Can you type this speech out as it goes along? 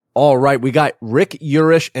All right, we got Rick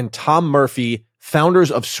Yarosh and Tom Murphy,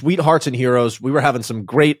 founders of Sweethearts and Heroes. We were having some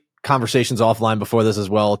great conversations offline before this as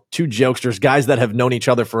well. Two jokesters, guys that have known each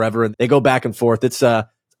other forever, and they go back and forth. It's an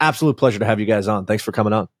absolute pleasure to have you guys on. Thanks for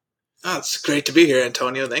coming on. Oh, it's great to be here,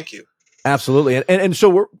 Antonio. Thank you. Absolutely. And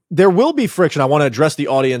so there will be friction. I want to address the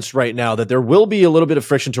audience right now that there will be a little bit of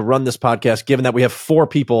friction to run this podcast, given that we have 4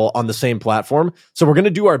 people on the same platform. So we're going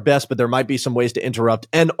to do our best, but there might be some ways to interrupt.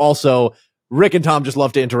 And also, Rick and Tom just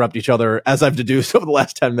love to interrupt each other, as I've deduced over the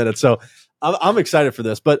last 10 minutes. So I'm excited for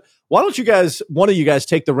this. But why don't one of you guys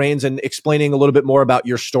take the reins and explaining a little bit more about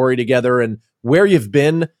your story together and where you've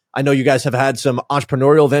been. I know you guys have had some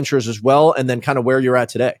entrepreneurial ventures as well, and then kind of where you're at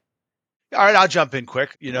today. All right, I'll jump in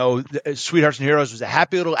quick. Sweethearts and Heroes was a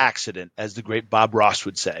happy little accident, as the great Bob Ross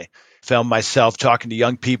would say. Found myself talking to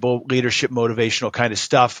young people, leadership, motivational kind of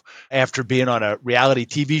stuff after being on a reality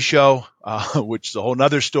TV show, which is a whole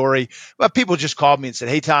nother story. But people just called me and said,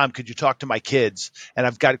 "Hey, Tom, could you talk to my kids?" And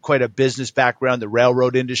I've got quite a business background, the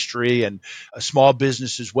railroad industry and a small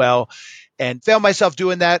business as well. And found myself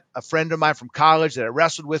doing that. A friend of mine from college that I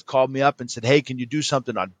wrestled with called me up and said, "Hey, can you do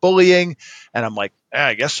something on bullying?" And I'm like,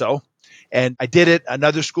 I guess so. And I did it.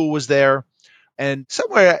 Another school was there. And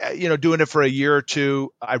somewhere, doing it for a year or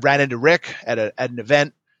two, I ran into Rick at an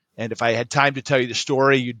event. And if I had time to tell you the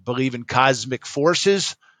story, you'd believe in cosmic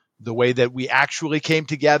forces, the way that we actually came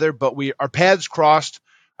together. But our paths crossed.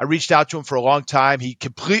 I reached out to him for a long time. He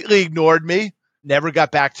completely ignored me, never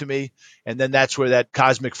got back to me. And then that's where that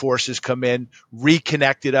cosmic forces come in,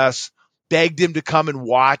 reconnected us, begged him to come and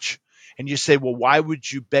watch. And you say, well, why would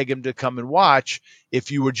you beg him to come and watch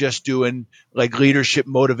if you were just doing like leadership,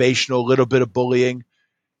 motivational, a little bit of bullying?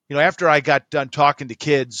 After I got done talking to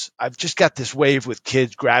kids, I've just got this wave with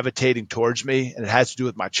kids gravitating towards me, and it has to do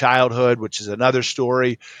with my childhood, which is another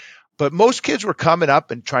story. But most kids were coming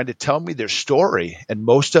up and trying to tell me their story, and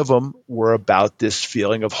most of them were about this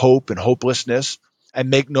feeling of hope and hopelessness.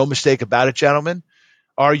 And make no mistake about it, gentlemen,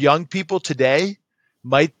 our young people today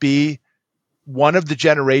might be one of the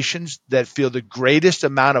generations that feel the greatest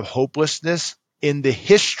amount of hopelessness in the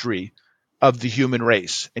history of the human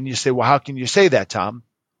race. And you say, well, how can you say that, Tom?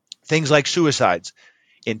 Things like suicides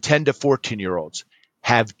in 10 to 14-year-olds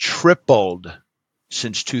have tripled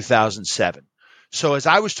since 2007. So as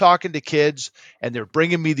I was talking to kids and they're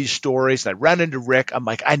bringing me these stories, and I ran into Rick, I'm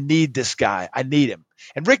like, I need this guy. I need him.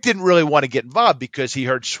 And Rick didn't really want to get involved because he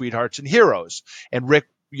heard Sweethearts and Heroes. And Rick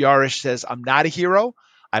Yarosh says, I'm not a hero.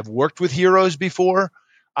 I've worked with heroes before.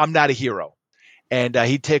 I'm not a hero. And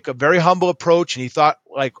he'd take a very humble approach, and he thought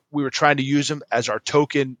like we were trying to use him as our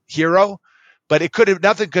token hero, but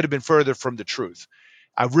nothing could have been further from the truth.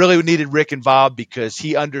 I really needed Rick involved because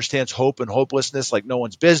he understands hope and hopelessness like no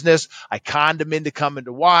one's business. I conned him into coming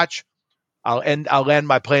to watch. I'll land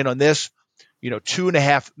my plane on this.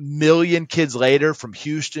 2.5 million kids later, from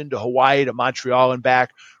Houston to Hawaii to Montreal and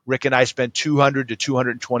back, Rick and I spent 200 to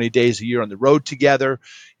 220 days a year on the road together,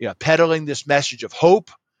 peddling this message of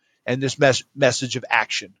hope and this message of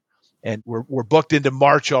action. And we're booked into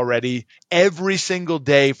March already, every single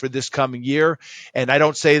day for this coming year. And I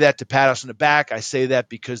don't say that to pat us on the back. I say that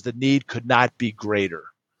because the need could not be greater.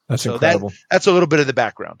 That's incredible. That's a little bit of the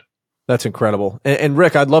background. That's incredible. And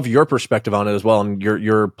Rick, I'd love your perspective on it as well, and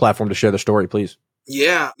your platform to share the story, please.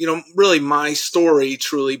 Yeah. Really my story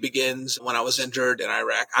truly begins when I was injured in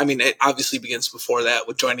Iraq. I mean, it obviously begins before that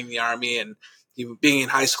with joining the Army and being in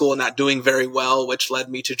high school and not doing very well, which led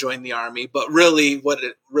me to join the Army. But really what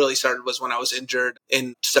it really started was when I was injured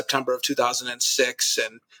in September of 2006,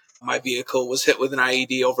 and my vehicle was hit with an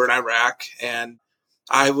IED over in Iraq, and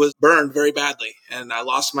I was burned very badly, and I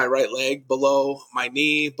lost my right leg below my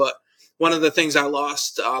knee. But one of the things I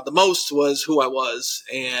lost the most was who I was,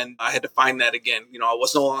 and I had to find that again. I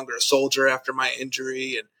was no longer a soldier after my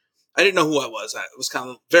injury, and I didn't know who I was. I was kind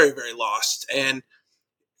of very, very lost, and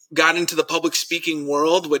got into the public speaking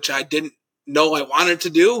world, which I didn't know I wanted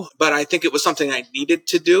to do, but I think it was something I needed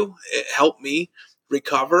to do. It helped me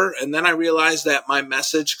recover, and then I realized that my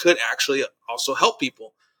message could actually also help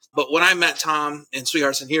people. But when I met Tom in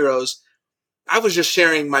Sweethearts and Heroes, I was just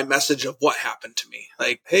sharing my message of what happened to me.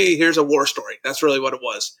 Like, hey, here's a war story. That's really what it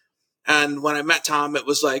was. And when I met Tom, it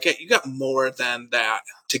was like, hey, you got more than that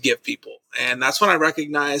to give people. And that's when I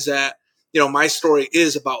recognized that, my story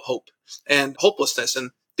is about hope and hopelessness.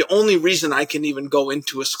 And the only reason I can even go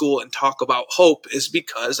into a school and talk about hope is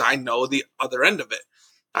because I know the other end of it.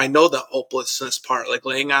 I know the hopelessness part, like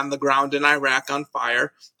laying on the ground in Iraq on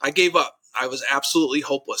fire. I gave up. I was absolutely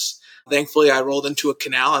hopeless. Thankfully, I rolled into a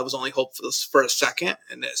canal. I was only hopeless for a second,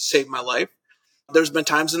 and it saved my life. There's been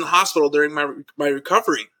times in the hospital during my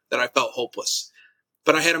recovery that I felt hopeless,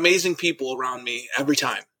 but I had amazing people around me every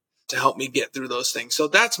time. to help me get through those things. So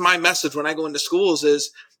that's my message when I go into schools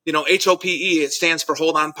is, HOPE, it stands for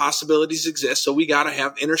hold on, possibilities exist. So we got to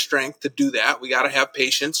have inner strength to do that. We got to have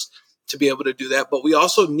patience to be able to do that. But we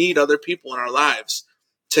also need other people in our lives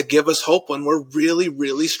to give us hope when we're really,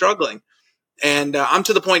 really struggling. And I'm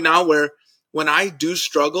to the point now where when I do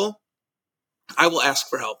struggle, I will ask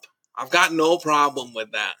for help. I've got no problem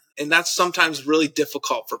with that. And that's sometimes really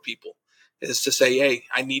difficult for people, is to say, hey,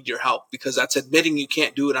 I need your help, because that's admitting you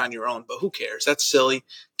can't do it on your own. But who cares? That's silly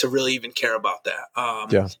to really even care about that.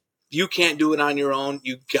 Yeah. You can't do it on your own.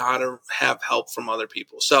 You got to have help from other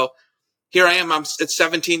people. So here I am. It's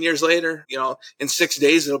 17 years later. In 6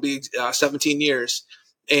 days, it'll be 17 years.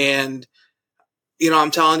 And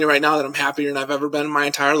I'm telling you right now that I'm happier than I've ever been in my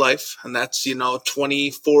entire life. And that's,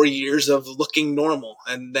 24 years of looking normal.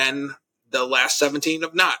 And then the last 17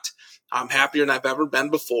 of not. I'm happier than I've ever been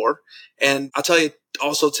before. And I'll tell you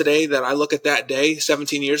also today that I look at that day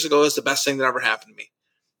 17 years ago as the best thing that ever happened to me,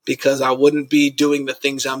 because I wouldn't be doing the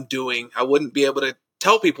things I'm doing. I wouldn't be able to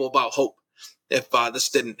tell people about hope if this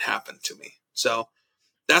didn't happen to me. So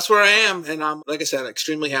that's where I am. And I'm, like I said,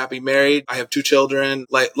 extremely happy, married. I have 2 children.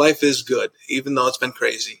 Life is good, even though it's been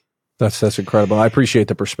crazy. That's incredible. I appreciate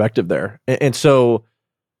the perspective there. And so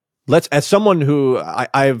as someone who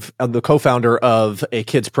I'm the co-founder of a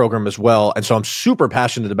kids program as well. And so I'm super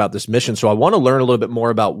passionate about this mission. So I want to learn a little bit more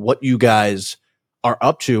about what you guys are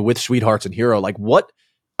up to with Sweethearts and Hero.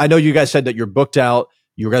 I know you guys said that you're booked out.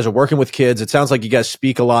 You guys are working with kids. It sounds like you guys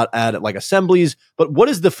speak a lot at like assemblies, but what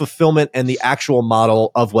is the fulfillment and the actual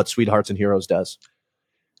model of what Sweethearts and Heroes does?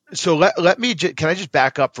 So can I just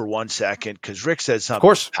back up for 1 second? Because Rick said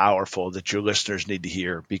something powerful that your listeners need to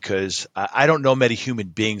hear, because I don't know many human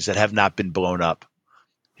beings that have not been blown up.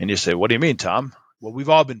 And you say, what do you mean, Tom? Well, we've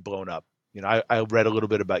all been blown up. I read a little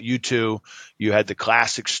bit about you two. You had the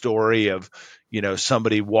classic story of,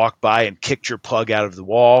 somebody walked by and kicked your plug out of the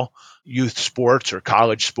wall, youth sports or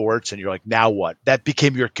college sports. And you're like, now what? That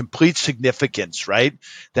became your complete significance, right?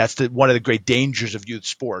 That's one of the great dangers of youth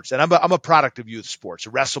sports. And I'm a product of youth sports.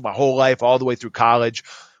 I wrestled my whole life all the way through college.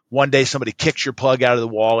 One day somebody kicks your plug out of the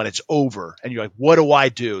wall and it's over. And you're like, what do I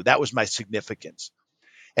do? That was my significance.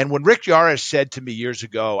 And when Rick Yarosh said to me years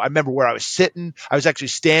ago, I remember where I was sitting. I was actually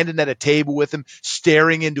standing at a table with him,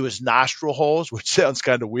 staring into his nostril holes, which sounds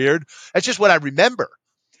kind of weird. That's just what I remember.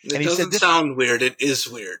 It doesn't sound weird. It is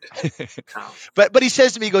weird. But he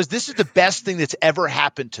says to me, he goes, this is the best thing that's ever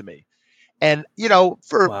happened to me. And,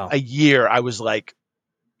 for a year, I was like,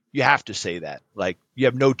 you have to say that. Like, you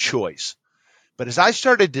have no choice. But as I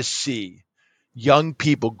started to see young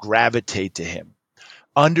people gravitate to him,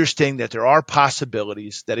 understanding that there are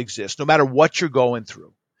possibilities that exist no matter what you're going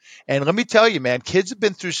through. And let me tell you, man, kids have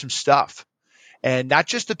been through some stuff, and not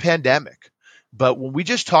just the pandemic, but when we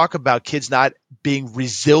just talk about kids not being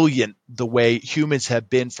resilient the way humans have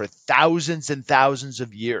been for thousands and thousands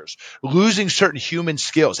of years, losing certain human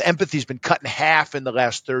skills. Empathy's been cut in half in the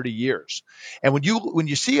last 30 years. And when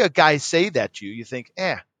you see a guy say that to you, you think,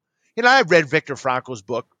 I read Viktor Frankl's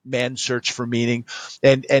book, Man's Search for Meaning.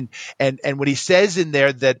 And when he says in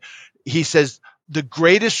there that he says the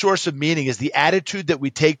greatest source of meaning is the attitude that we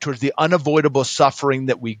take towards the unavoidable suffering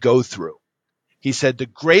that we go through. He said the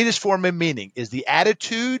greatest form of meaning is the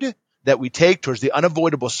attitude that we take towards the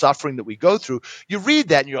unavoidable suffering that we go through. You read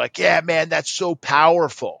that and you're like, yeah, man, that's so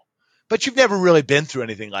powerful. But you've never really been through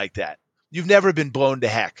anything like that. You've never been blown to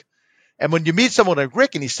heck. And when you meet someone like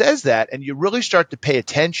Rick and he says that, and you really start to pay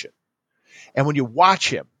attention, and when you watch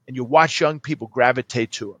him and you watch young people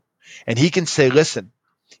gravitate to him, and he can say, listen,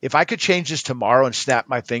 if I could change this tomorrow and snap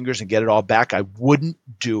my fingers and get it all back, I wouldn't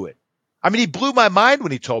do it. I mean, he blew my mind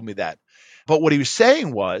when he told me that. But what he was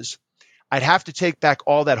saying was, I'd have to take back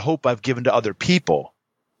all that hope I've given to other people,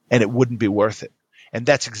 and it wouldn't be worth it. And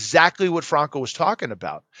that's exactly what Franco was talking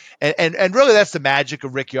about. And really, that's the magic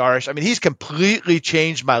of Rick Yarosh. I mean, he's completely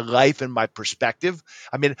changed my life and my perspective.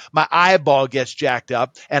 I mean, my eyeball gets jacked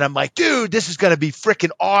up, and I'm like, dude, this is going to be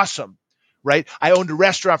freaking awesome, right? I owned a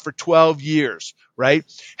restaurant for 12 years, right?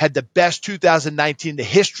 Had the best 2019 in the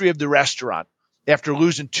history of the restaurant after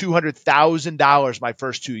losing $200,000 my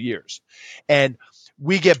first 2 years. And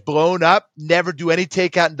we get blown up, never do any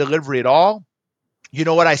takeout and delivery at all. You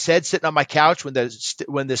know what I said sitting on my couch when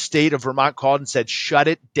the state of Vermont called and said, shut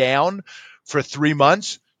it down for 3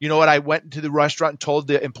 months? You know what I went into the restaurant and told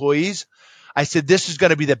the employees? I said, this is going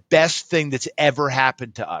to be the best thing that's ever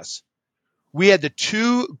happened to us. We had the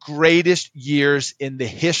 2 greatest years in the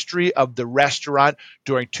history of the restaurant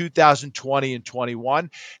during 2020 and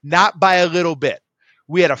 21, not by a little bit.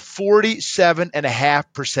 We had a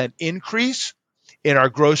 47.5% increase in our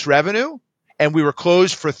gross revenue, and we were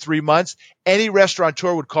closed for 3 months, any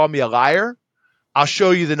restaurateur would call me a liar. I'll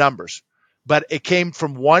show you the numbers. But it came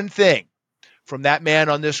from one thing, from that man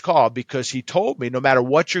on this call, because he told me no matter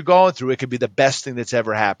what you're going through, it could be the best thing that's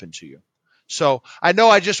ever happened to you. So I know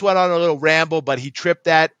I just went on a little ramble, but he tripped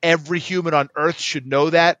that. Every human on earth should know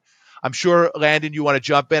that. I'm sure, Landon, you want to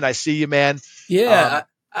jump in. I see you, man. Yeah,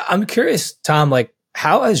 I'm curious, Tom, like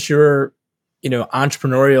how has your,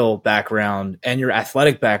 entrepreneurial background and your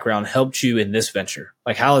athletic background helped you in this venture?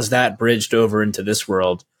 Like how has that bridged over into this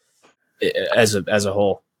world as a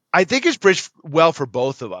whole? I think it's bridged well for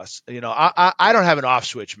both of us. I don't have an off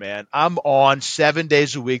switch, man. I'm on 7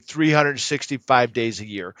 days a week, 365 days a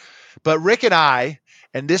year. But Rick and I,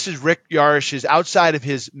 and this is Rick Yarosh's outside of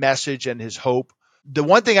his message and his hope. The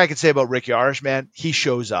one thing I can say about Rick Yarosh, man, he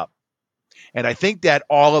shows up. And I think that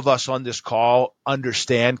all of us on this call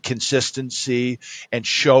understand consistency and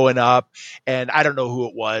showing up. And I don't know who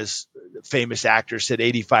it was. Famous actor said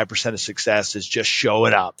 85% of success is just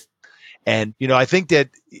showing up. And, I think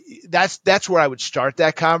that's where I would start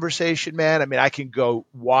that conversation, man. I mean, I can go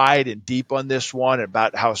wide and deep on this one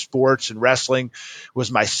about how sports and wrestling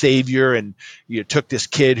was my savior. And you took this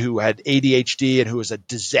kid who had ADHD and who was a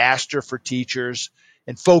disaster for teachers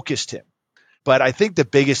and focused him. But I think the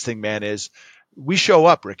biggest thing, man, is we show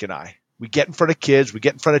up, Rick and I. We get in front of kids, we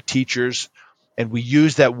get in front of teachers, and we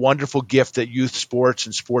use that wonderful gift that youth sports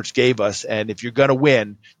and sports gave us. And if you're going to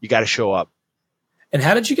win, you got to show up. And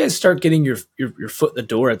how did you guys start getting your foot in the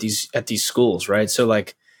door at these schools, right? So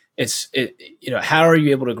like how are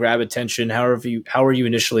you able to grab attention? How are you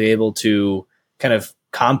initially able to kind of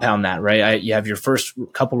compound that, right? You have your first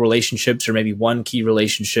couple relationships or maybe one key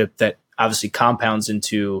relationship that obviously compounds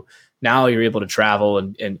into now you're able to travel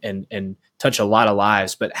and touch a lot of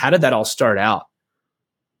lives. But how did that all start out?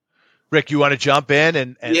 Rick, you want to jump in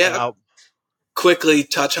and I'll quickly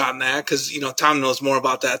touch on that because, Tom knows more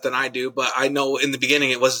about that than I do, but I know in the beginning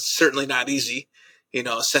it was certainly not easy,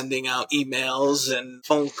 sending out emails and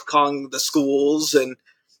phone calling the schools. And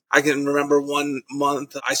I can remember one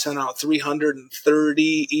month I sent out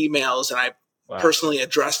 330 emails and I personally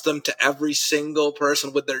addressed them to every single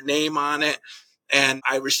person with their name on it. And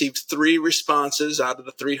I received 3 responses out of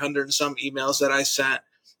the 300 and some emails that I sent.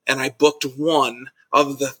 And I booked one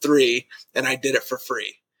of the 3 and I did it for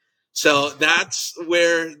free. So that's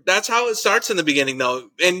how it starts in the beginning though.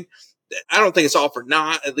 And I don't think it's all for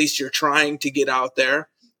naught. At least you're trying to get out there.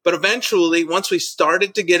 But eventually, once we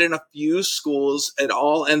started to get in a few schools, it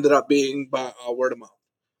all ended up being by word of mouth.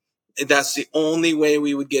 And that's the only way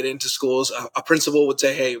we would get into schools. A principal would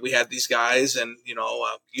say, hey, we had these guys and,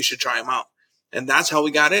 you should try them out. And that's how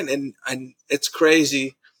we got in. And it's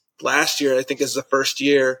crazy. Last year, I think is the first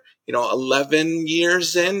year, 11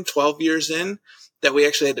 years in, 12 years in, that we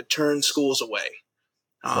actually had to turn schools away.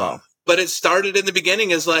 Wow. But it started in the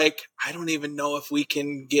beginning as like, I don't even know if we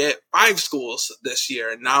can get 5 schools this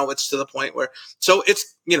year. And now it's to the point where, so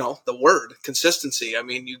it's, the word consistency. I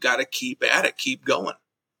mean, you got to keep at it, keep going.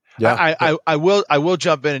 Yeah. I will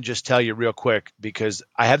jump in and just tell you real quick, because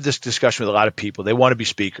I have this discussion with a lot of people. They want to be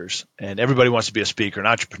speakers and everybody wants to be a speaker, an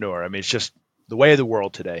entrepreneur. I mean, it's just the way of the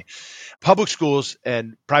world today. Public schools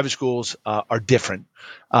and private schools are different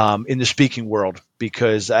in the speaking world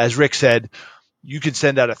because, as Rick said, you can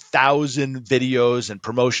send out 1,000 videos and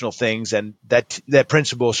promotional things, and that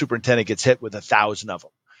principal superintendent gets hit with 1,000 of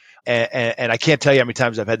them. And I can't tell you how many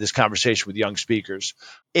times I've had this conversation with young speakers.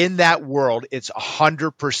 In that world, it's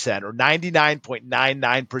 100% or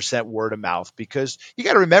 99.99% word of mouth, because you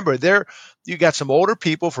got to remember you got some older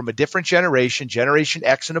people from a different generation, Generation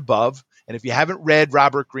X and above. And if you haven't read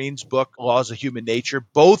Robert Greene's book, Laws of Human Nature,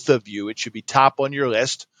 both of you, it should be top on your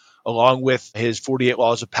list, along with his 48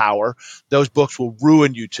 Laws of Power. Those books will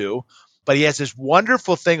ruin you too. But he has this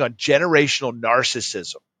wonderful thing on generational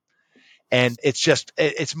narcissism. And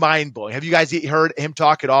it's mind blowing. Have you guys heard him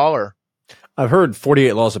talk at all? Or I've heard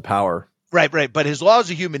 48 Laws of Power. Right. But his Laws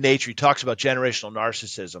of Human Nature, he talks about generational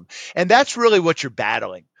narcissism. And that's really what you're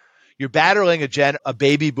battling. You're battling a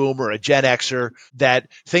baby boomer, a Gen Xer that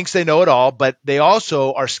thinks they know it all, but they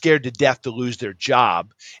also are scared to death to lose their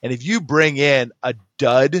job. And if you bring in a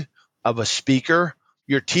dud of a speaker,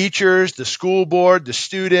 your teachers, the school board, the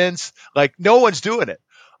students, like no one's doing it.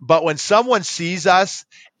 But when someone sees us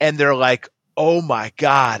and they're like, oh my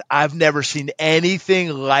God, I've never seen anything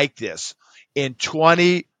like this in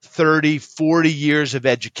 20, 30, 40 years of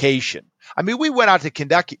education. I mean, we went out to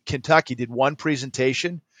Kentucky, did one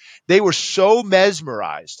presentation. They were so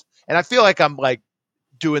mesmerized. And I feel like I'm like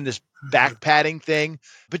doing this back patting thing,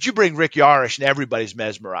 but you bring Rick Yarosh and everybody's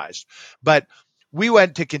mesmerized. But we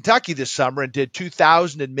went to Kentucky this summer and did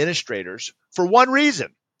 2,000 administrators for one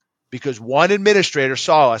reason. because one administrator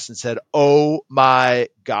saw us and said, "Oh my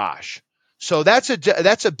gosh." So that's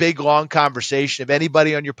a big, long conversation. If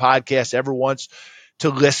anybody on your podcast ever wants to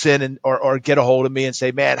listen or get a hold of me and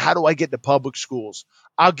say, "Man, how do I get into public schools?"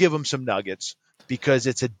 I'll give them some nuggets because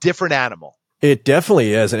it's a different animal. It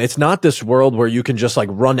definitely is. And it's not this world where you can just like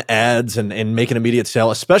run ads and make an immediate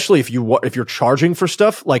sale, especially if you're charging for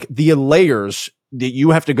stuff. Like the layers that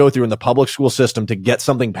you have to go through in the public school system to get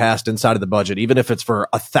something passed inside of the budget, even if it's for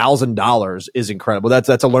 $1,000, is incredible.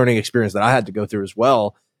 That's a learning experience that I had to go through as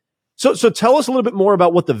well. So tell us a little bit more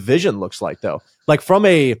about what the vision looks like, though, like from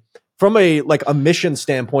a like a mission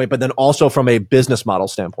standpoint, but then also from a business model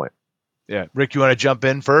standpoint. Yeah. Rick, you want to jump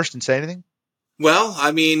in first and say anything? Well,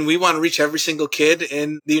 I mean, we want to reach every single kid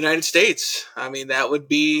in the United States. I mean, that would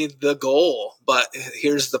be the goal. But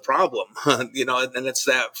here's the problem, and it's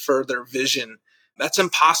that further vision. That's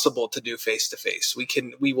impossible to do face to face.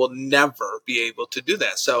 We will never be able to do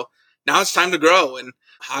that. So now it's time to grow. And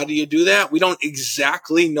how do you do that? We don't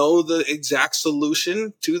exactly know the exact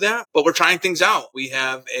solution to that, but we're trying things out. We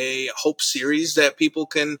have a Hope series that people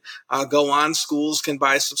can go on. Schools can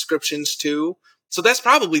buy subscriptions to. So that's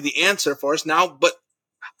probably the answer for us now, but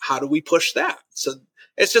how do we push that? So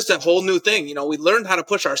it's just a whole new thing. We learned how to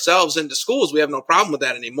push ourselves into schools. We have no problem with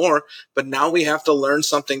that anymore, but now we have to learn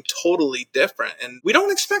something totally different. And we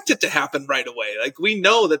don't expect it to happen right away. Like we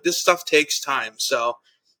know that this stuff takes time. So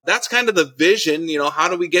that's kind of the vision. How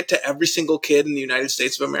do we get to every single kid in the United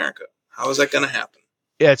States of America? How is that going to happen?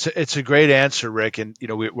 Yeah, it's a great answer, Rick. And,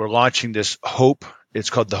 we're launching this Hope. It's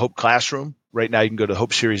called the Hope Classroom. Right now, you can go to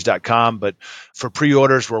hopeseries.com. But for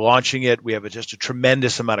pre-orders, we're launching it. We have just a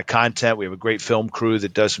tremendous amount of content. We have a great film crew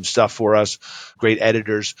that does some stuff for us, great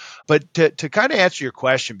editors. But to kind of answer your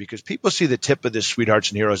question, because people see the tip of this Sweethearts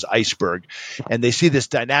and Heroes iceberg, and they see this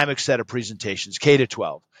dynamic set of presentations, K to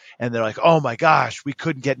 12, and they're like, "Oh my gosh, we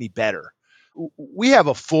couldn't get any better." We have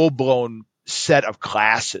a full-blown set of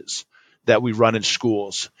classes that we run in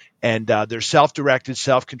schools. And they're self-directed,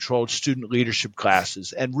 self-controlled student leadership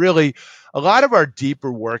classes. And really, a lot of our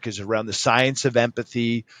deeper work is around the science of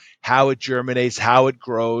empathy, how it germinates, how it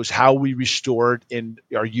grows, how we restore it in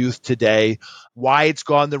our youth today, why it's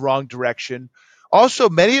gone the wrong direction. Also,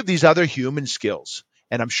 many of these other human skills.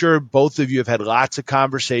 And I'm sure both of you have had lots of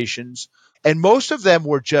conversations. And most of them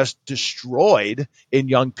were just destroyed in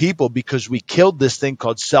young people because we killed this thing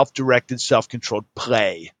called self-directed, self-controlled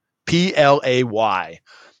play. Play.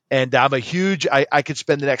 And I could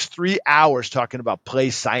spend the next 3 hours talking about play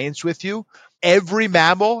science with you. Every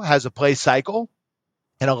mammal has a play cycle.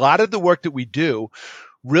 And a lot of the work that we do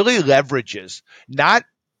really leverages not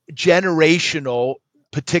generational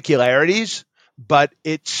particularities, but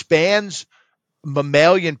it spans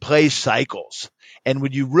mammalian play cycles. And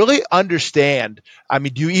when you really understand,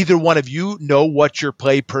 do either one of you know what your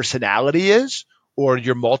play personality is or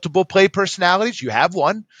your multiple play personalities? You have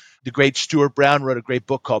one. The great Stuart Brown wrote a great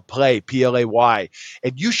book called Play, Play,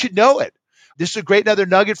 and you should know it. This is a great another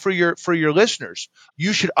nugget for your listeners.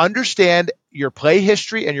 You should understand your play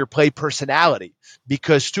history and your play personality,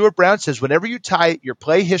 because Stuart Brown says whenever you tie your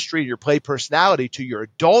play history and your play personality to your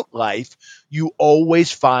adult life, you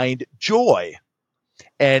always find joy.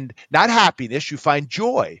 And not happiness, you find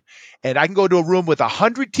joy. And I can go to a room with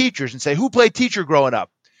 100 teachers and say, "Who played teacher growing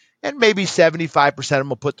up?" And maybe 75% of them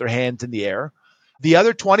will put their hands in the air. The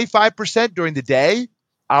other 25% during the day,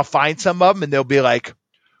 I'll find some of them and they'll be like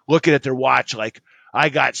looking at their watch like, "I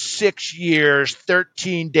got 6 years,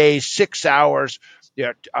 13 days, 6 hours,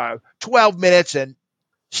 12 minutes and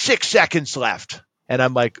 6 seconds left." And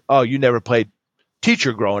I'm like, "Oh, you never played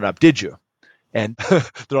teacher growing up, did you?" And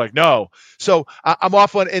they're like, "No." So I'm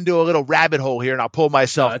off into a little rabbit hole here and I'll pull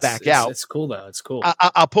myself back out. It's cool though. It's cool.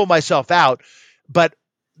 I'll pull myself out. But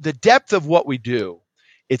the depth of what we do,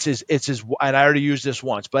 it's as, and I already used this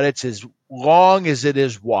once, but it's as long as it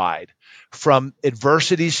is wide, from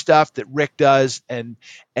adversity stuff that Rick does and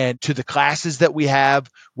to the classes that we have,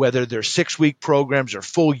 whether they're 6-week programs or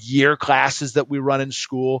full year classes that we run in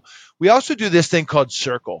school. We also do this thing called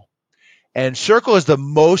Circle. And Circle is the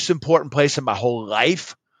most important place in my whole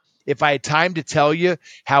life. If I had time to tell you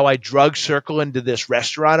how I drug Circle into this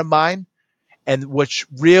restaurant of mine, and which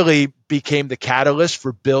really became the catalyst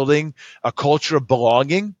for building a culture of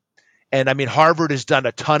belonging. And Harvard has done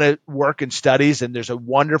a ton of work and studies, and there's a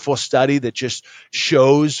wonderful study that just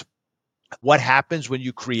shows what happens when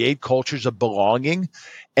you create cultures of belonging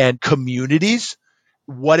and communities,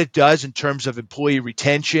 what it does in terms of employee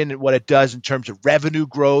retention and what it does in terms of revenue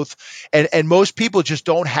growth. And most people just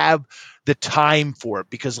don't have the time for it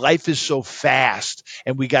because life is so fast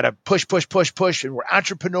and we got to push, and we're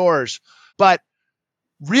entrepreneurs. But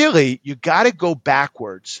really, you got to go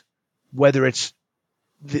backwards whether it's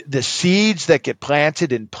the seeds that get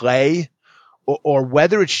planted in play, or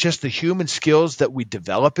whether it's just the human skills that we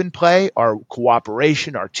develop in play, our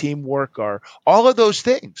cooperation, our teamwork, our all of those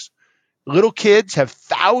things. Little kids have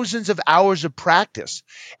thousands of hours of practice.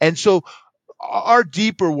 And so our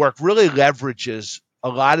deeper work really leverages a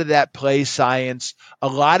lot of that play science, a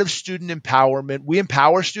lot of student empowerment. We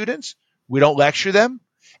empower students. We don't lecture them.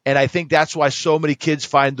 And I think that's why so many kids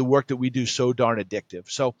find the work that we do so darn addictive.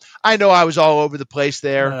 So I know I was all over the place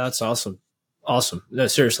there. No, that's awesome. Awesome. No,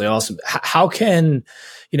 seriously, awesome. How can,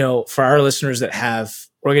 for our listeners that have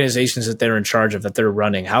organizations that they're in charge of, that they're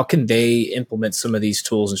running, how can they implement some of these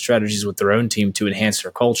tools and strategies with their own team to enhance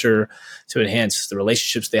their culture, to enhance the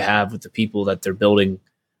relationships they have with the people that they're building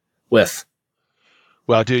with?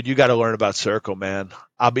 Well, dude, you got to learn about Circle, man.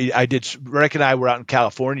 Rick and I were out in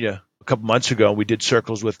California a couple months ago, and we did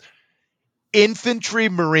circles with infantry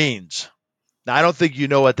Marines. Now, I don't think you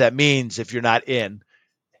know what that means if you're not in.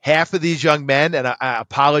 Half of these young men, and I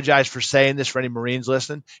apologize for saying this for any Marines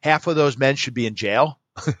listening, half of those men should be in jail.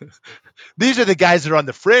 These are the guys that are on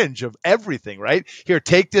the fringe of everything, right? Here,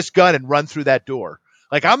 take this gun and run through that door.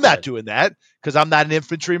 Like, I'm not doing that because I'm not an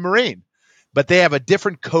infantry Marine. But they have a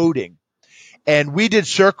different coding. And we did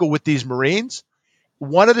circle with these Marines.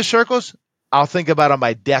 One of the circles I'll think about on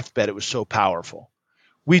my deathbed. It was so powerful.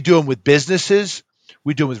 We do them with businesses.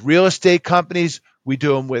 We do them with real estate companies. We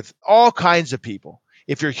do them with all kinds of people.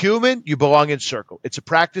 If you're human, you belong in Circle. It's a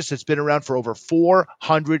practice that's been around for over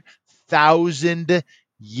 400,000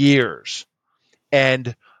 years.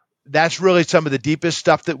 And that's really some of the deepest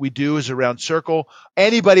stuff that we do is around Circle.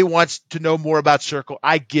 Anybody wants to know more about Circle,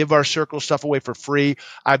 I give our Circle stuff away for free.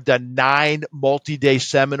 I've done 9 multi-day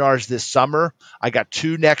seminars this summer. I got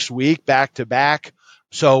 2 next week, back to back.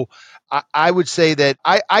 So I would say that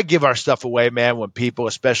I give our stuff away, man, when people,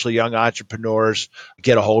 especially young entrepreneurs,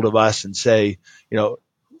 get a hold of us and say,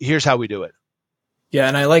 here's how we do it. Yeah,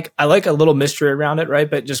 and I like a little mystery around it,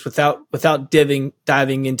 right? But just without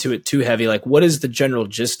diving into it too heavy, like what is the general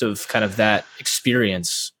gist of kind of that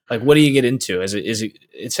experience? Like what do you get into?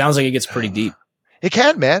 It sounds like it gets pretty deep. It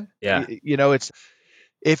can, man. Yeah.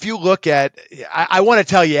 If you look at, I want to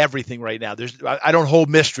tell you everything right now. I don't hold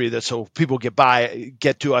mystery that so people get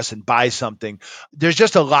to us and buy something. There's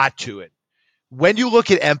just a lot to it. When you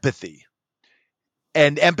look at empathy,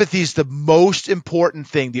 and empathy is the most important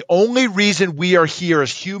thing. The only reason we are here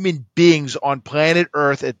as human beings on planet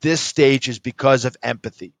Earth at this stage is because of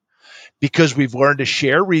empathy, because we've learned to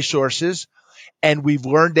share resources and we've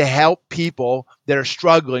learned to help people that are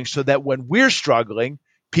struggling so that when we're struggling,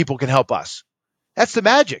 people can help us. That's the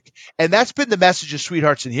magic. And that's been the message of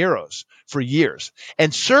Sweethearts and Heroes for years.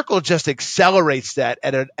 And Circle just accelerates that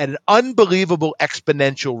at an unbelievable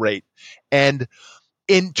exponential rate. And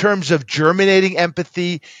in terms of germinating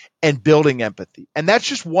empathy and building empathy. And that's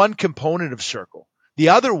just one component of Circle. The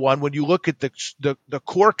other one, when you look at the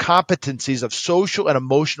core competencies of social and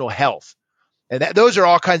emotional health, and those are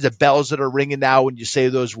all kinds of bells that are ringing now when you say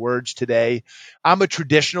those words today. I'm a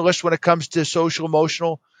traditionalist when it comes to social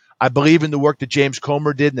emotional. I believe in the work that James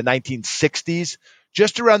Comer did in the 1960s,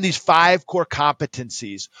 just around these 5 core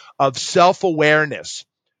competencies of self-awareness,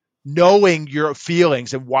 knowing your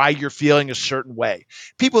feelings and why you're feeling a certain way.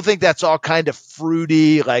 People think that's all kind of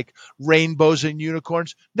fruity, like rainbows and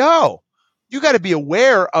unicorns. No, you got to be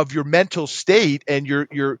aware of your mental state and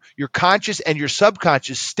your conscious and your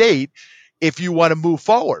subconscious state if you want to move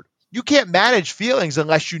forward. You can't manage feelings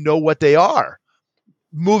unless you know what they are.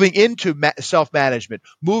 Moving into self-management,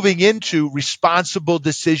 moving into responsible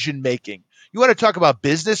decision-making. You want to talk about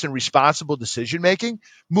business and responsible decision-making?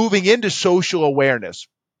 Moving into social awareness.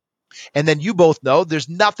 And then you both know there's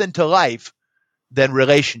nothing to life than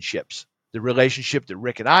relationships. The relationship that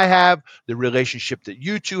Rick and I have, the relationship that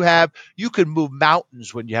you two have. You can move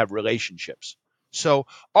mountains when you have relationships. So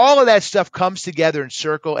all of that stuff comes together in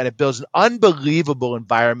Circle, and it builds an unbelievable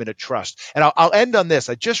environment of trust. And I'll end on this.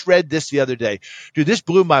 I just read this the other day. Dude, this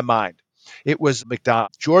blew my mind. It was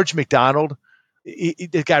George MacDonald.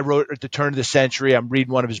 This guy wrote at the turn of the century. I'm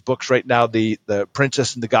reading one of his books right now, The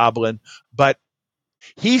Princess and the Goblin. But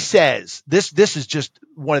he says, this is just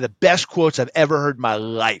one of the best quotes I've ever heard in my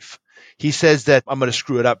life. He says that, I'm going to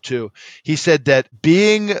screw it up too. He said that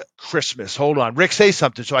being Christmas, hold on, Rick, say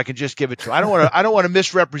something so I can just give it to him. I don't want to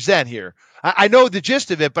misrepresent here. I know the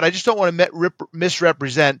gist of it, but I just don't want to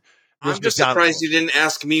misrepresent. I'm just surprised you didn't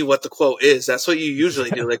ask me what the quote is. That's what you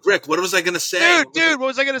usually do. Like, Rick, what was I going to say? Dude, what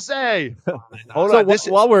was I going to say? Hold on.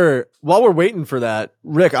 While we're waiting for that,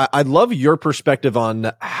 Rick, I'd love your perspective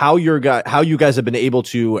on how you guys have been able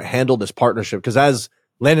to handle this partnership. Because as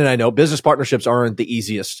Landon and I know, business partnerships aren't the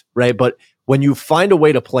easiest, right? But when you find a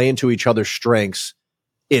way to play into each other's strengths,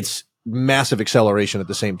 it's massive acceleration at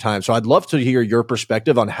the same time. So I'd love to hear your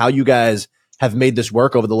perspective on how you guys have made this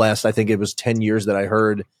work over the last, I think it was 10 years that I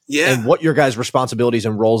heard, and what your guys' responsibilities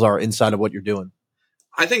and roles are inside of what you're doing.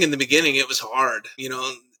 I think in the beginning it was hard.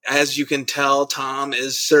 As you can tell, Tom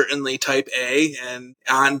is certainly type A and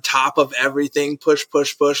on top of everything, push,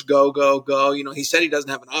 push, push, go, go, go. He said he doesn't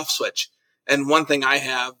have an off switch. And one thing I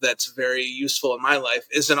have that's very useful in my life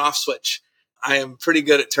is an off switch. I am pretty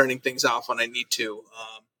good at turning things off when I need to.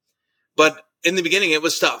 But in the beginning, it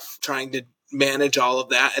was tough trying to manage all of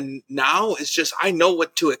that. And now it's just, I know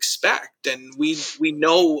what to expect, and we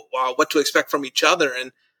know what to expect from each other.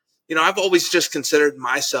 And I've always just considered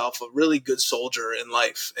myself a really good soldier in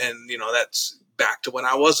life. And, that's back to when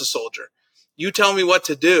I was a soldier. You tell me what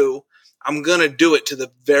to do, I'm going to do it to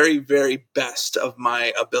the very, very best of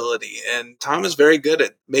my ability. And Tom is very good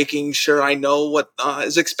at making sure I know what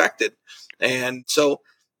is expected. And so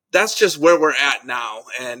that's just where we're at now.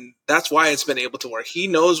 And that's why it's been able to work. He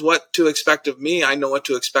knows what to expect of me. I know what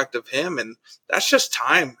to expect of him. And that's just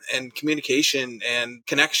time and communication and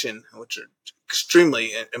connection, which are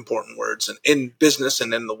extremely important words in business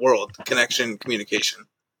and in the world. Connection, communication.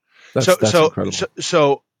 That's incredible.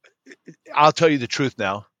 So I'll tell you the truth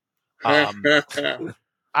now.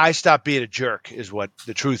 I stopped being a jerk is what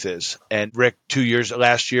the truth is. And Rick,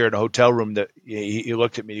 last year in a hotel room, that he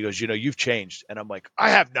looked at me, he goes, you've changed. And I'm like,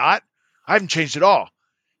 I have not. I haven't changed at all.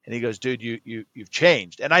 And he goes, dude, you've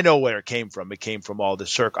changed. And I know where it came from. It came from all the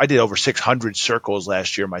circle. I did over 600 circles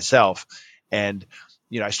last year myself. And,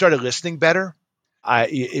 I started listening better.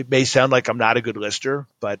 It may sound like I'm not a good listener,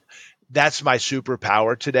 but that's my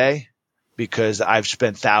superpower today, because I've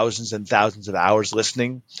spent thousands and thousands of hours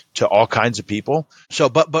listening to all kinds of people. So,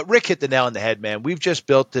 but Rick hit the nail on the head, man. We've just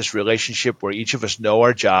built this relationship where each of us know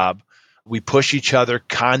our job. We push each other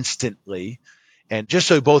constantly. And just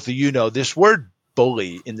so both of you know, this word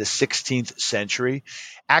bully in the 16th century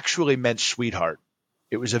actually meant sweetheart.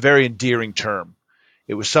 It was a very endearing term.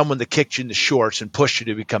 It was someone that kicked you in the shorts and pushed you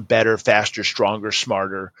to become better, faster, stronger,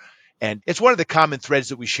 smarter. And it's one of the common threads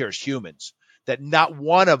that we share as humans, that not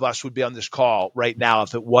one of us would be on this call right now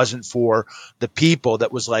if it wasn't for the people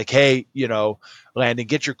that was like, hey, Landon,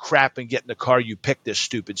 get your crap and get in the car. You picked this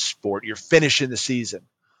stupid sport. You're finishing the season,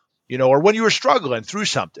 or when you were struggling through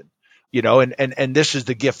something, and this is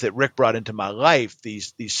the gift that Rick brought into my life,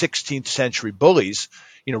 these 16th century bullies.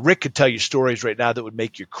 Rick could tell you stories right now that would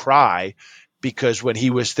make you cry, because when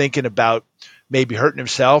he was thinking about maybe hurting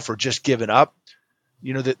himself or just giving up,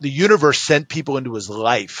 the universe sent people into his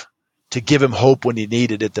life to give him hope when he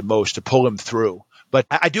needed it the most, to pull him through. But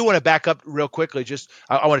I do want to back up real quickly.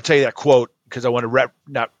 I want to tell you that quote, because I want to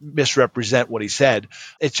not misrepresent what he said.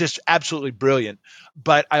 It's just absolutely brilliant.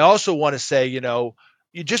 But I also want to say, you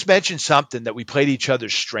just mentioned something, that we played each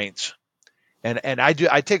other's strengths. And I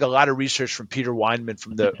take a lot of research from Peter Weinman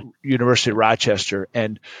from the University of Rochester.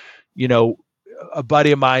 And, a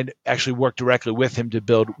buddy of mine actually worked directly with him to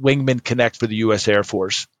build Wingman Connect for the U.S. Air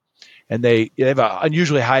Force. And they have an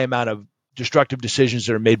unusually high amount of destructive decisions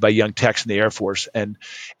that are made by young techs in the Air Force. And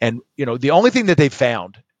the only thing that they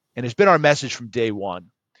found, and it's been our message from day one,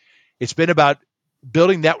 it's been about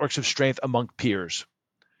building networks of strength among peers.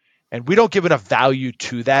 And we don't give enough value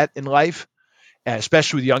to that in life,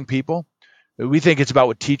 especially with young people. We think it's about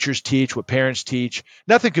what teachers teach, what parents teach.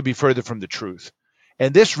 Nothing could be further from the truth.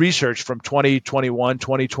 And this research from 2021,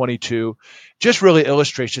 2022 just really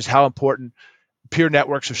illustrates just how important peer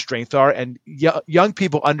networks of strength are, and young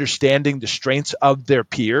people understanding the strengths of their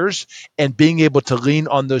peers and being able to lean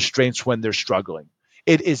on those strengths when they're struggling.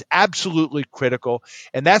 It is absolutely critical.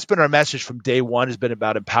 And that's been our message from day one, has been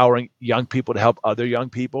about empowering young people to help other young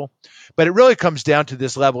people. But it really comes down to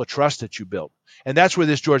this level of trust that you build. And that's where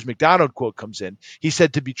this George MacDonald quote comes in. He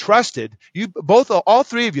said, to be trusted, all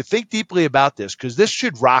three of you, think deeply about this, because this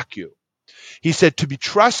should rock you. He said, to be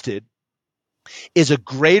trusted is a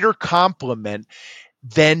greater compliment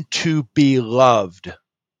than to be loved.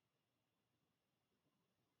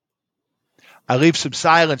 I leave some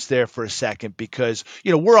silence there for a second, because,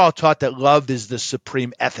 we're all taught that love is the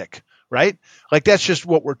supreme ethic, right? Like, that's just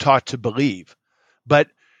what we're taught to believe. But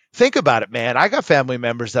think about it, man. I got family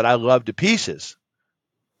members that I love to pieces,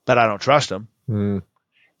 but I don't trust them.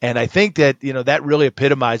 And I think that, that really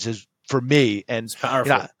epitomizes for me. And it's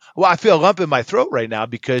powerful. I feel a lump in my throat right now,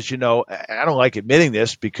 because, I don't like admitting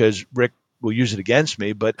this, because Rick will use it against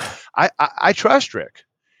me, but I trust Rick,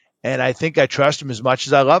 and I think I trust him as much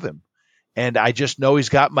as I love him. And I just know he's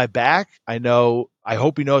got my back. I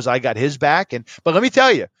hope he knows I got his back. But let me tell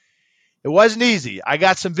you, it wasn't easy. I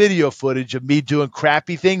got some video footage of me doing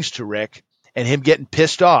crappy things to Rick, and him getting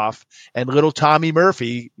pissed off, and little Tommy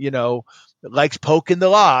Murphy, likes poking the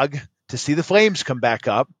log to see the flames come back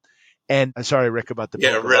up. And I'm sorry, Rick, about the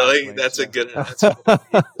Yeah, poke really? flames. That's a good idea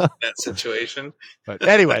in that situation. But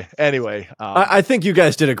anyway, I think you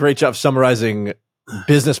guys did a great job summarizing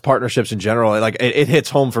business partnerships in general. Like it hits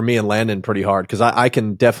home for me and Landon pretty hard because I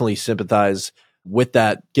can definitely sympathize with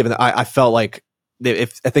that. Given that I felt like,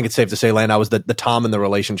 if I think it's safe to say, Landon, I was the Tom in the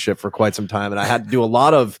relationship for quite some time, and I had to do a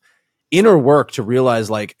lot of inner work to realize,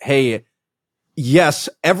 like, hey, yes,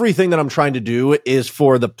 everything that I'm trying to do is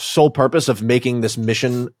for the sole purpose of making this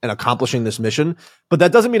mission and accomplishing this mission. But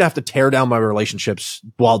that doesn't mean I have to tear down my relationships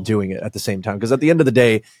while doing it at the same time. Because at the end of the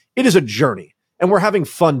day, it is a journey and we're having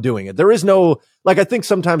fun doing it. There is no, like, I think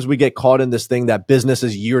sometimes we get caught in this thing that business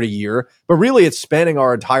is year to year, but really it's spanning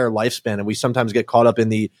our entire lifespan. And we sometimes get caught up in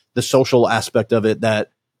the social aspect of it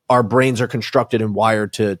that our brains are constructed and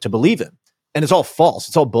wired to believe in. And it's all false.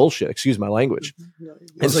 It's all bullshit. Excuse my language.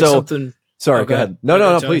 And so, something. Sorry, go ahead.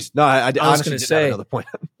 No, please. No, I was going to say another point.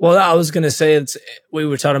 Well, I was going to say we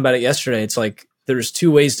were talking about it yesterday. It's like there's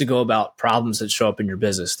two ways to go about problems that show up in your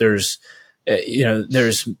business. There's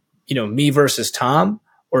me versus Tom,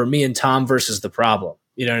 or me and Tom versus the problem.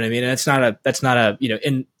 You know what I mean? And that's not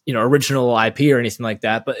a original IP or anything like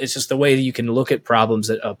that, but it's just the way that you can look at problems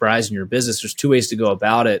that arise in your business. There's two ways to go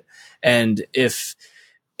about it. And if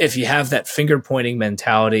you have that finger pointing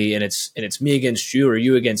mentality and it's me against you or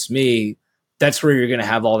you against me, that's where you're going to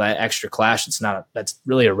have all that extra clash. That's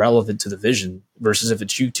really irrelevant to the vision, versus if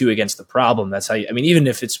it's you two against the problem. That's how even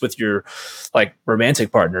if it's with your like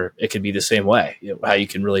romantic partner, it could be the same way, how you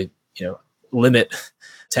can really, limit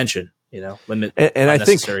tension, limit and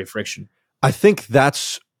unnecessary friction. I think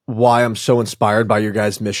that's why I'm so inspired by your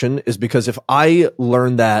guys' mission, is because if I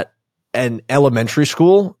learned that in elementary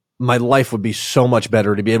school, my life would be so much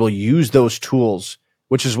better to be able to use those tools,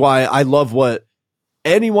 which is why I love what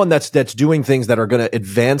anyone that's doing things that are going to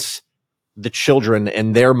advance the children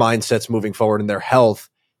and their mindsets moving forward and their health.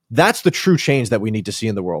 That's the true change that we need to see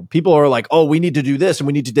in the world. People are like, oh, we need to do this and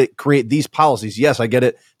we need to create these policies. Yes, I get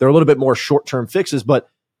it. They're a little bit more short-term fixes, but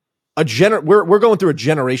we're going through a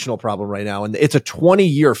generational problem right now, and it's a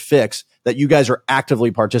 20-year fix that you guys are actively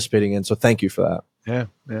participating in. So thank you for that.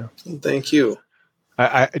 Yeah. Thank you.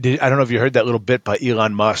 I don't know if you heard that little bit by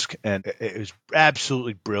Elon Musk, and it was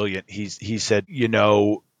absolutely brilliant. He said,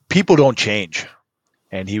 people don't change.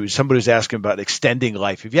 And somebody was asking about extending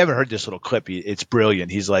life. If you haven't heard this little clip, it's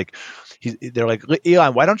brilliant. They're like,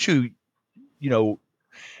 Elon, why don't you,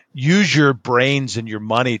 use your brains and your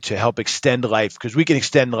money to help extend life? Because we can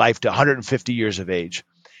extend life to 150 years of age.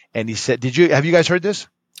 And he said, have you guys heard this?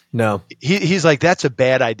 No. He's like, that's a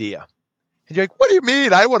bad idea. And you're like, what do you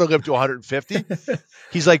mean? I want to live to 150.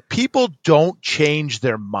 He's like, people don't change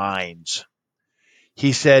their minds.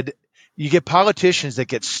 He said, you get politicians that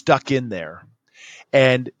get stuck in there.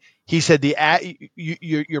 And he said,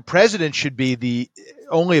 your president should be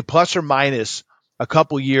only a plus or minus a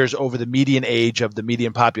couple years over the median age of the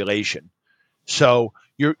median population. So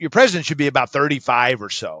your president should be about 35 or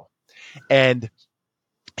so. And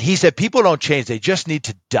he said, people don't change. They just need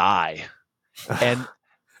to die. And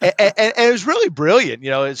it was really brilliant.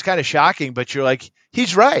 It's kind of shocking, but you're like,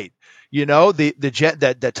 he's right.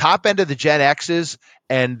 The top end of the Gen X's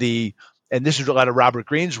and this is a lot of Robert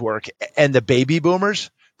Greene's work, and the baby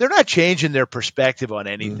boomers, they're not changing their perspective on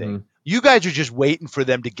anything. Mm-hmm. You guys are just waiting for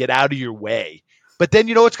them to get out of your way. But then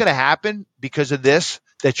you know what's going to happen because of this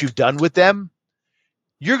that you've done with them?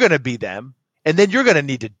 You're going to be them, and then you're going to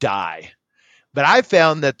need to die. But I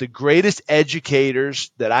found that the greatest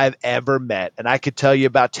educators that I've ever met, and I could tell you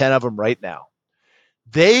about 10 of them right now,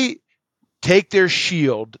 they take their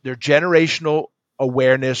shield, their generational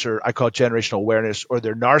awareness, or I call it generational awareness, or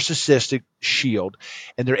their narcissistic shield,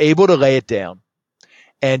 and they're able to lay it down.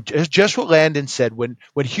 And just what Landon said, when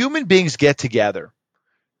human beings get together,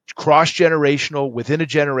 cross-generational, within a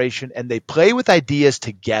generation, and they play with ideas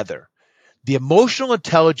together, the emotional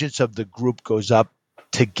intelligence of the group goes up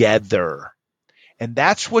together. And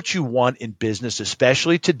that's what you want in business,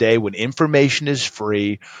 especially today when information is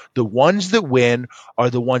free. The ones that win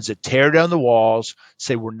are the ones that tear down the walls,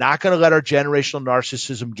 say we're not going to let our generational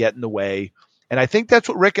narcissism get in the way. And I think that's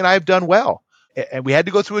what Rick and I have done well. And we had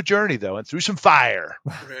to go through a journey, though, and through some fire.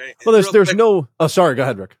 Right. Well, there's no – oh, sorry. Go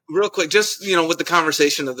ahead, Rick. Real quick, just, with the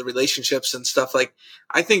conversation of the relationships and stuff, like,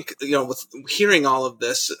 I think, with hearing all of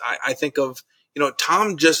this, I think of,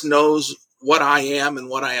 Tom just knows what I am and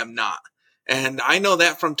what I am not. And I know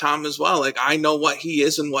that from Tom as well. Like, I know what he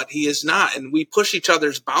is and what he is not. And we push each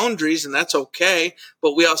other's boundaries, and that's okay.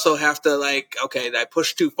 But we also have to, like, okay, I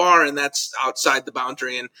pushed too far and that's outside the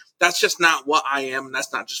boundary. And that's just not what I am. And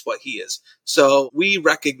that's not just what he is. So we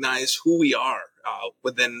recognize who we are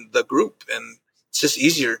within the group. And it's just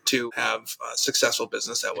easier to have a successful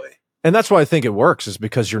business that way. And that's why I think it works, is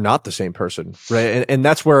because you're not the same person, right? And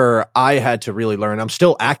that's where I had to really learn. I'm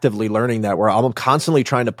still actively learning that, where I'm constantly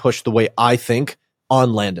trying to push the way I think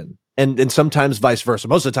on Landon. And sometimes vice versa.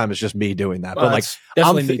 Most of the time it's just me doing that. Well, but like,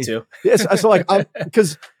 definitely me too. Yes. So like,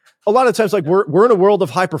 because a lot of times, like, we're in a world of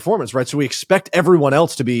high performance, right? So we expect everyone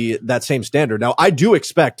else to be that same standard. Now, I do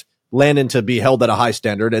expect Landon to be held at a high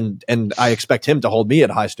standard, and I expect him to hold me at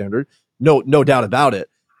a high standard. No doubt about it.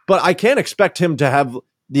 But I can't expect him to have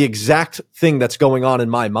the exact thing that's going on in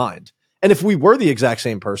my mind. And if we were the exact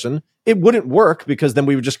same person, it wouldn't work, because then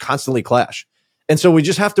we would just constantly clash. And so we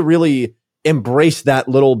just have to really embrace that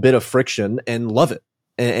little bit of friction and love it,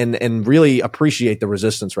 and really appreciate the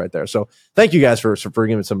resistance right there. So thank you guys for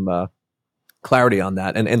giving some clarity on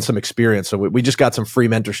that, and some experience. So we just got some free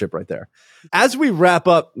mentorship right there. As we wrap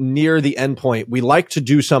up near the end point, we like to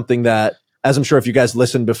do something that, as I'm sure if you guys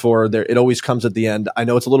listened before, it always comes at the end. I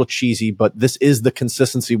know it's a little cheesy, but this is the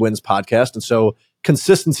Consistency Wins podcast. And so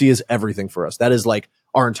consistency is everything for us. That is like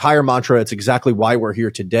our entire mantra. It's exactly why we're here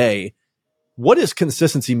today. What does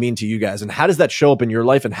consistency mean to you guys? And how does that show up in your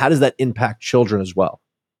life? And how does that impact children as well?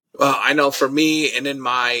 Well, I know for me, and in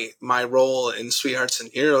my role in Sweethearts and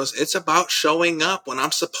Heroes, it's about showing up when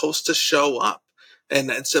I'm supposed to show up. And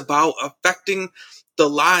it's about affecting the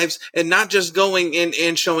lives, and not just going in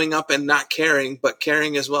and showing up and not caring, but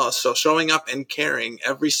caring as well. So showing up and caring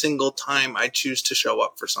every single time I choose to show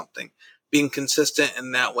up for something, being consistent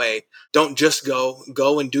in that way. Don't just go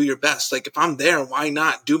and do your best. Like, if I'm there, why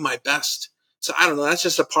not do my best? So I don't know. That's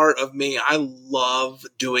just a part of me. I love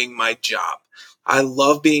doing my job. I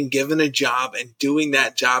love being given a job and doing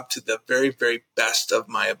that job to the very, very best of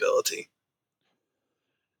my ability.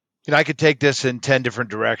 I could take this in 10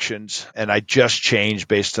 different directions, and I just changed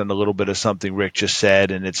based on a little bit of something Rick just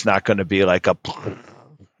said, and it's not going to be like a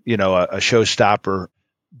showstopper.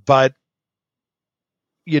 But,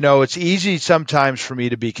 it's easy sometimes for me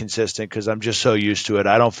to be consistent because I'm just so used to it.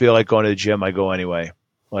 I don't feel like going to the gym, I go anyway.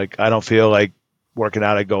 Like, I don't feel like working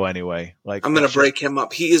out, I go anyway. Like, I'm going to break him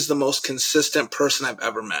up. He is the most consistent person I've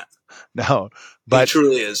ever met. No, but he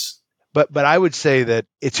truly is. But I would say that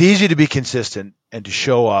it's easy to be consistent and to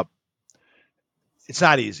show up. It's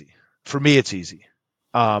not easy. For me, it's easy.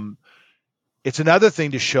 It's another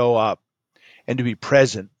thing to show up and to be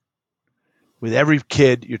present with every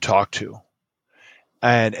kid you talk to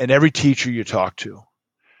and every teacher you talk to.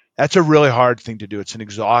 That's a really hard thing to do. It's an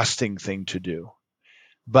exhausting thing to do.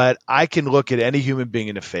 But I can look at any human being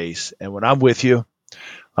in the face, and when I'm with you,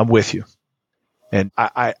 I'm with you. And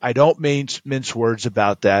I don't mince words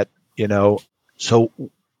about that, So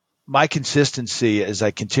my consistency as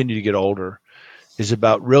I continue to get older is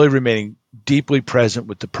about really remaining deeply present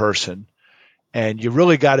with the person. And you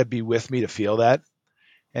really got to be with me to feel that.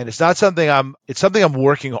 And it's something I'm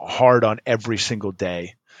working hard on every single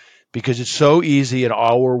day, because it's so easy in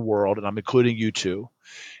our world, and I'm including you too.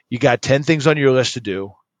 You got 10 things on your list to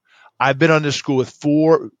do. I've been on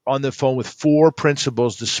the phone with 4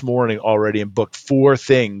 principals this morning already, and booked 4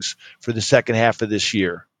 things for the second half of this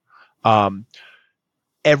year.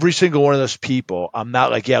 Every single one of those people, I'm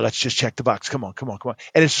not like, yeah, let's just check the box. Come on.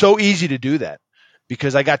 And it's so easy to do that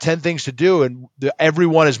because I got 10 things to do, and every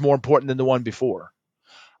one is more important than the one before.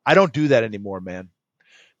 I don't do that anymore, man,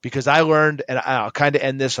 because I learned, and I'll kind of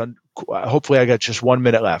end this on, hopefully I got just 1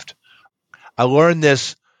 minute left. I learned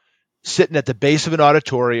this sitting at the base of an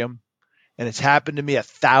auditorium, and it's happened to me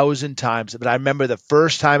 1,000 times. But I remember the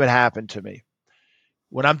first time it happened to me.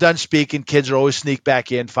 When I'm done speaking, kids will always sneak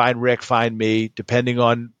back in, find Rick, find me, depending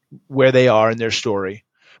on where they are in their story.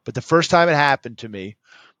 But the first time it happened to me,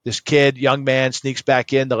 this kid, young man, sneaks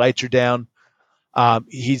back in. The lights are down.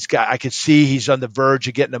 I could see he's on the verge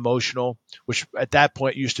of getting emotional, which at that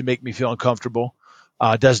point used to make me feel uncomfortable.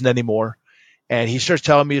 Doesn't anymore. And he starts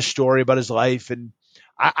telling me a story about his life, and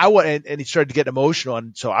and he started to get emotional.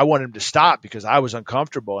 And so I wanted him to stop because I was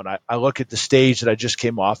uncomfortable. And I look at the stage that I just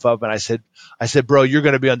came off of, and I said, bro, you're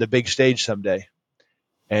going to be on the big stage someday.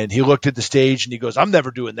 And he looked at the stage and he goes, I'm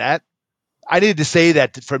never doing that. I needed to say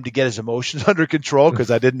that for him to get his emotions under control,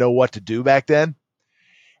 because I didn't know what to do back then.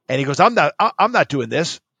 And he goes, I'm not doing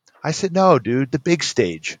this. I said, no, dude, the big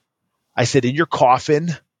stage. I said, in your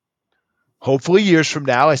coffin, hopefully years from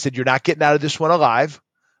now. I said, you're not getting out of this one alive.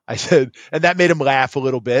 I said, and that made him laugh a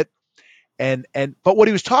little bit. But what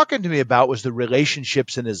he was talking to me about was the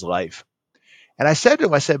relationships in his life. And I said to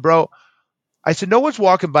him, I said, bro, I said, no one's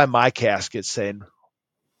walking by my casket saying,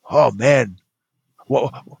 oh man,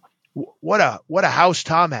 what a house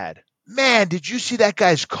Tom had. Man, did you see that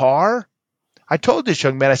guy's car? I told this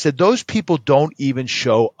young man, I said, those people don't even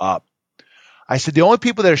show up. I said, the only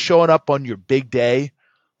people that are showing up on your big day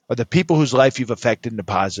are the people whose life you've affected in a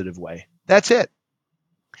positive way. That's it.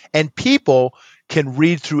 And people can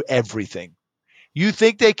read through everything. You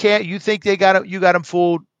think they can't? You think you got them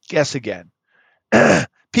fooled? Guess again.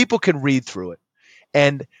 People can read through it.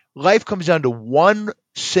 And life comes down to one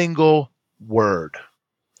single word: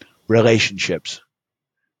 relationships.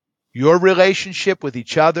 Your relationship with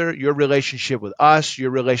each other, your relationship with us,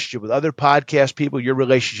 your relationship with other podcast people, your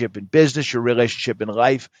relationship in business, your relationship in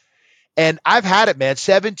life. And I've had it, man,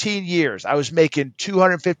 17 years. I was making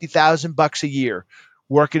 $250,000 a year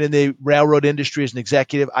working in the railroad industry as an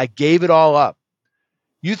executive. I gave it all up.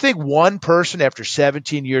 You think one person after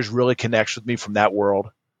 17 years really connects with me from that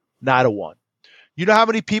world? Not a one. You know how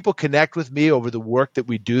many people connect with me over the work that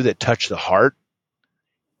we do that touch the heart?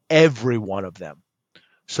 Every one of them.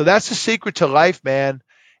 So that's the secret to life, man.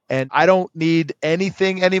 And I don't need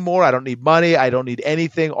anything anymore. I don't need money. I don't need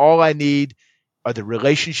anything. All I need are the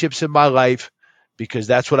relationships in my life, because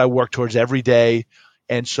that's what I work towards every day.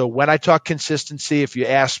 And so when I talk consistency, if you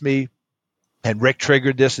ask me, and Rick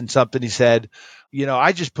triggered this in something he said,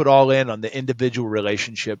 I just put all in on the individual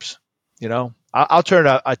relationships. I'll turn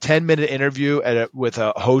a 10-minute interview with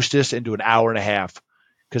a hostess into an hour and a half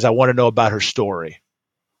because I want to know about her story,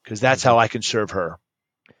 because that's how I can serve her.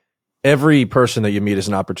 Every person that you meet is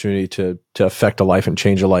an opportunity to affect a life and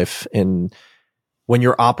change a life. And when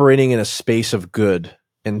you're operating in a space of good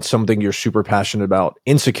and something you're super passionate about,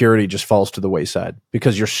 insecurity just falls to the wayside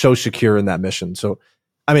because you're so secure in that mission. So,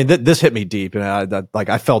 I mean, this hit me deep, and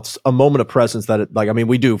I felt a moment of presence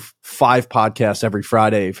we do 5 podcasts every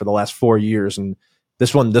Friday for the last 4 years, and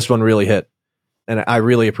this one really hit. And I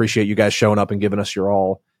really appreciate you guys showing up and giving us your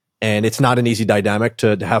all. And it's not an easy dynamic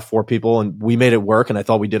to have 4 people, and we made it work, and I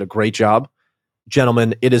thought we did a great job.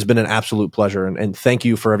 Gentlemen, it has been an absolute pleasure, and thank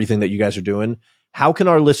you for everything that you guys are doing. How can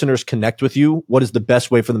our listeners connect with you? What is the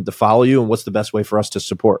best way for them to follow you, and what's the best way for us to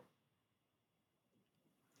support?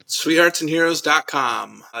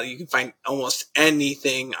 sweetheartsandheroes.com. You can find almost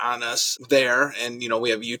anything on us there. And, we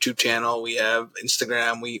have a YouTube channel. We have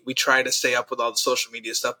Instagram. We try to stay up with all the social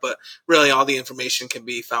media stuff, but really all the information can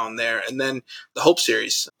be found there. And then the Hope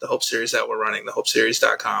Series that we're running,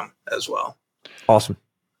 thehopeseries.com as well. Awesome.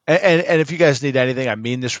 And if you guys need anything, I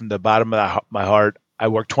mean this from the bottom of my heart. I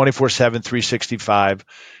work 24/7, 365,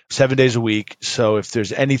 7 days a week. So if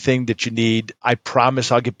there's anything that you need, I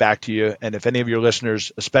promise I'll get back to you. And if any of your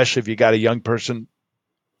listeners, especially if you got a young person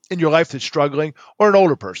in your life that's struggling, or an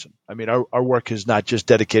older person, I mean, our work is not just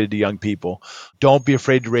dedicated to young people. Don't be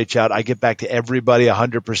afraid to reach out. I get back to everybody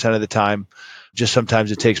 100% of the time. Just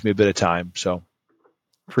sometimes it takes me a bit of time. So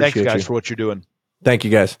thanks, guys, for what you're doing. Thank you,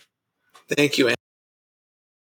 guys. Thank you, Andy.